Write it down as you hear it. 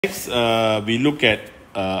Next, we look at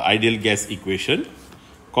ideal gas equation,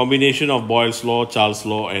 combination of Boyle's law, Charles'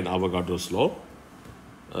 law, and Avogadro's law.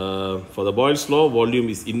 For the Boyle's law, volume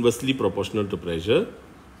is inversely proportional to pressure,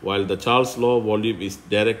 while the Charles' law, volume is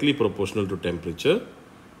directly proportional to temperature,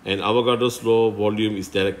 and Avogadro's law, volume is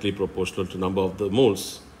directly proportional to number of the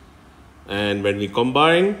moles. And when we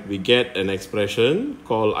combine, we get an expression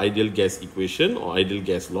called ideal gas equation or ideal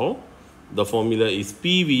gas law. The formula is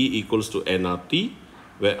PV equals to nRT,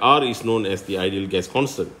 where R is known as the ideal gas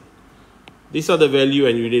constant. These are the value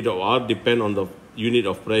and unit of R depend on the unit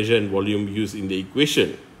of pressure and volume used in the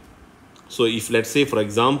equation. So if, let's say, for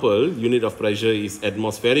example, unit of pressure is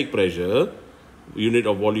atmospheric pressure, unit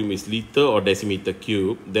of volume is liter or decimeter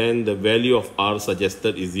cube, then the value of R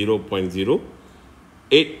suggested is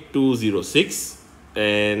 0.08206.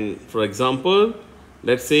 And for example,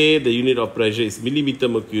 let's say the unit of pressure is millimeter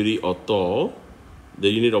mercury or torr, the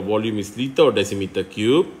unit of volume is liter or decimeter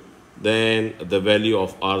cube, then the value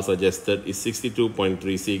of R suggested is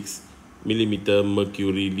 62.36 millimeter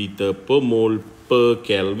mercury liter per mole per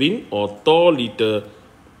Kelvin or torr liter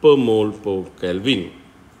per mole per Kelvin.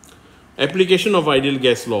 Application of ideal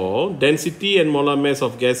gas law, density and molar mass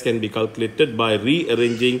of gas can be calculated by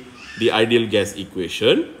rearranging the ideal gas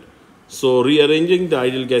equation. So rearranging the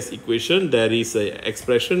ideal gas equation, there is an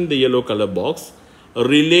expression in the yellow color box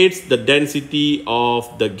relates the density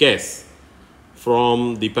of the gas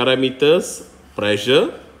from the parameters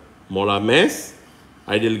pressure, molar mass,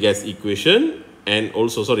 ideal gas equation, and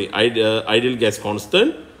also ideal gas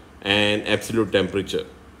constant and absolute temperature.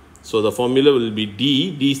 So the formula will be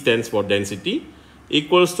D stands for density,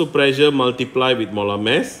 equals to pressure multiplied with molar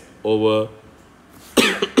mass over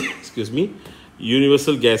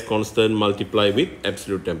universal gas constant multiplied with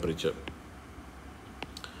absolute temperature.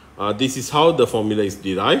 This is how the formula is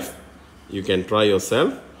derived. You can try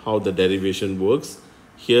yourself how the derivation works.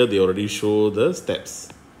 Here they already show the steps.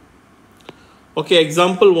 Okay,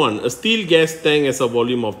 example 1. A steel gas tank has a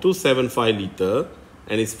volume of 275 liter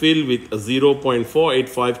and is filled with a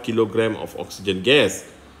 0.485 kilogram of oxygen gas.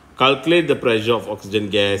 Calculate the pressure of oxygen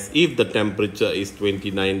gas if the temperature is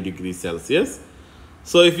 29 degrees Celsius.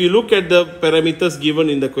 So if you look at the parameters given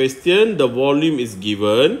in the question, the volume is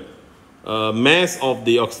given, mass of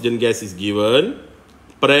the oxygen gas is given,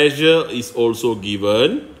 pressure is also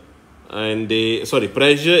given, and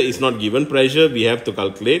pressure is not given, pressure we have to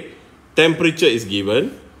calculate, temperature is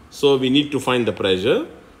given, so we need to find the pressure.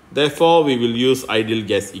 Therefore, we will use ideal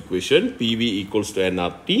gas equation, PV equals to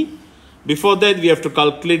nRT. Before that, we have to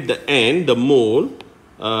calculate the N, the mole.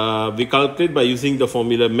 We calculate by using the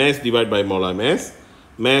formula mass divided by molar mass.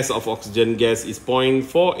 Mass of oxygen gas is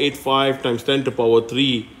 0.485 times 10 to power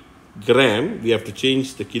 3 gram. We have to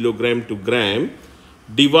change the kilogram to gram.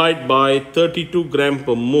 Divide by 32 gram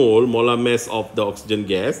per mole, molar mass of the oxygen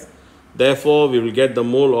gas. Therefore, we will get the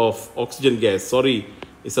mole of oxygen gas. Sorry,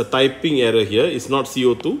 it's a typing error here. It's not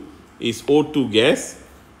CO2, it's O2 gas,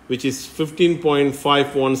 which is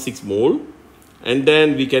 15.516 mole. And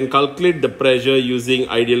then we can calculate the pressure using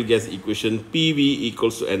ideal gas equation PV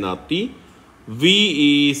equals to nRT.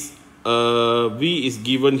 V is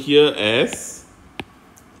given here as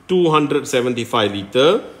 275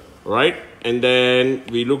 liter, right? And then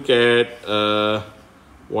we look at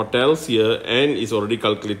what else here. N is already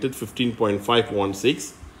calculated,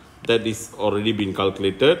 15.516. That is already been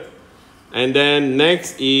calculated. And then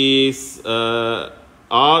next is R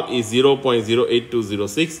is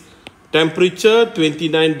 0.08206. Temperature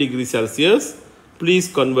 29 degrees Celsius. Please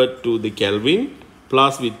convert to the Kelvin.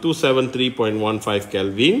 Plus with 273.15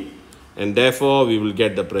 Kelvin, and therefore we will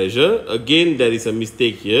get the pressure. Again, there is a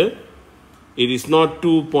mistake here. It is not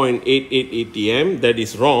 2.88 atm. That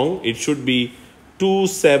is wrong. It should be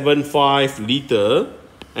 275 liter,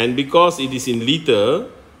 and because it is in liter,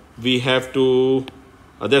 we have to.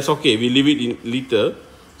 That's okay. We leave it in liter.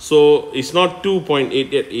 So it's not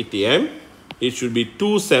 2.88 atm. It should be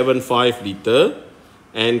 275 liter,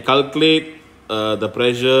 and calculate the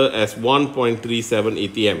pressure as 1.37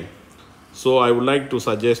 atm. So I would like to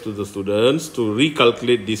suggest to the students to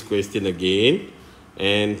recalculate this question again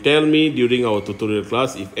and tell me during our tutorial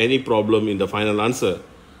class if any problem in the final answer.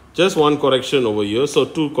 Just one correction over here. So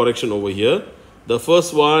two correction over here. The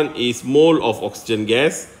first one is mole of oxygen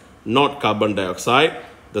gas, not carbon dioxide.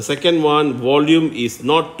 The second one, volume is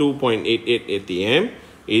not 2.88 atm.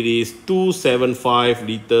 It is 275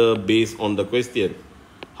 liter based on the question.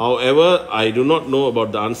 However, I do not know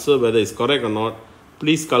about the answer, whether it's correct or not.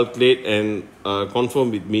 Please calculate and confirm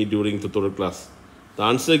with me during tutorial class. The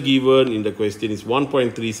answer given in the question is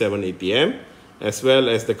 1.37 atm, as well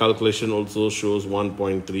as the calculation also shows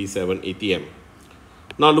 1.37 atm.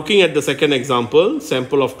 Now looking at the second example,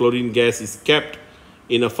 sample of chlorine gas is kept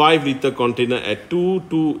in a 5-liter container at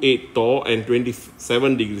 228 torr and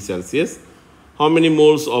 27 degrees Celsius. How many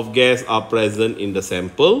moles of gas are present in the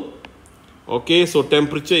sample? Okay, so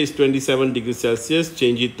temperature is 27 degrees Celsius,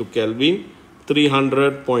 change it to Kelvin,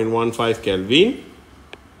 300.15 Kelvin.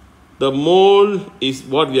 The mole is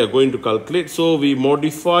what we are going to calculate. So we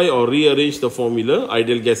modify or rearrange the formula,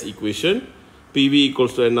 ideal gas equation. PV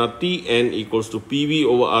equals to nRT, N equals to PV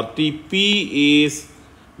over RT. P is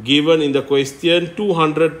given in the question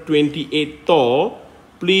 228 torr.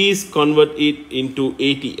 Please convert it into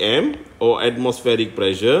ATM or atmospheric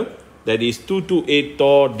pressure. That is 228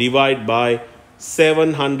 torr divided by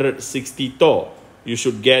 760 torr. You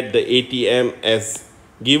should get the ATM as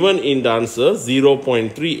given in the answer,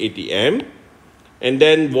 0.3 ATM. And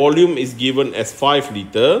then volume is given as 5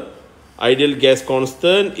 liter. Ideal gas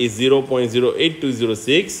constant is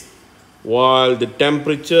 0.08206, while the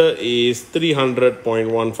temperature is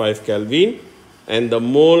 300.15 Kelvin, and the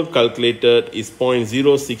mole calculated is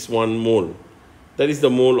 0.061 mole. That is the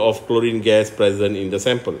mole of chlorine gas present in the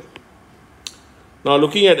sample. Now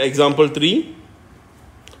looking at example 3,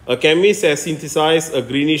 a chemist has synthesized a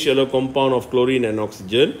greenish yellow compound of chlorine and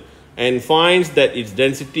oxygen and finds that its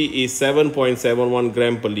density is 7.71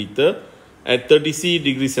 gram per liter at 30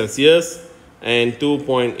 degrees Celsius and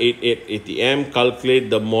 2.88 atm. Calculate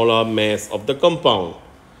the molar mass of the compound.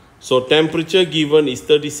 So temperature given is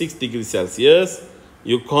 36 degrees Celsius.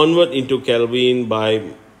 You convert into Kelvin by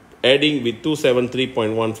adding with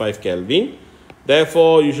 273.15 Kelvin.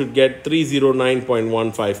 Therefore, you should get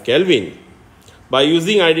 309.15 Kelvin. By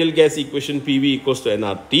using ideal gas equation PV equals to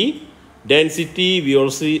nRT, density, we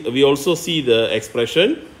also see the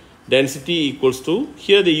expression density equals to,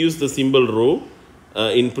 here they use the symbol rho.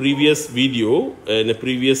 In previous video, in a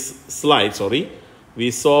previous slide,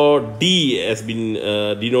 we saw D has been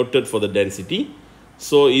denoted for the density.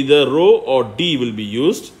 So either rho or D will be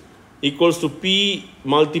used, equals to P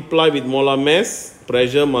multiplied with molar mass,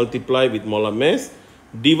 pressure multiplied with molar mass,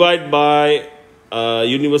 divide by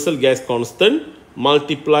universal gas constant,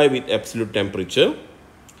 multiply with absolute temperature.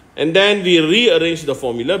 And then we rearrange the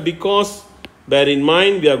formula because, bear in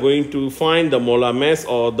mind, we are going to find the molar mass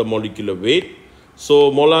or the molecular weight.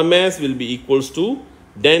 So molar mass will be equals to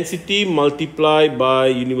density multiplied by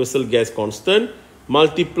universal gas constant,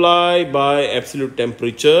 multiply by absolute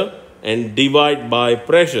temperature, and divide by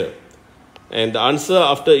pressure. And the answer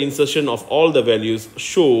after insertion of all the values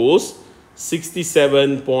shows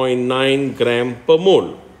 67.9 gram per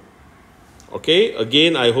mole. Okay,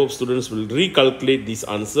 again, I hope students will recalculate this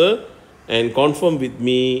answer and confirm with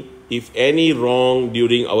me if any wrong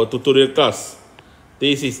during our tutorial class.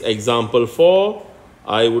 This is example 4.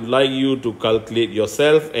 I would like you to calculate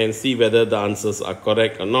yourself and see whether the answers are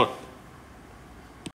correct or not.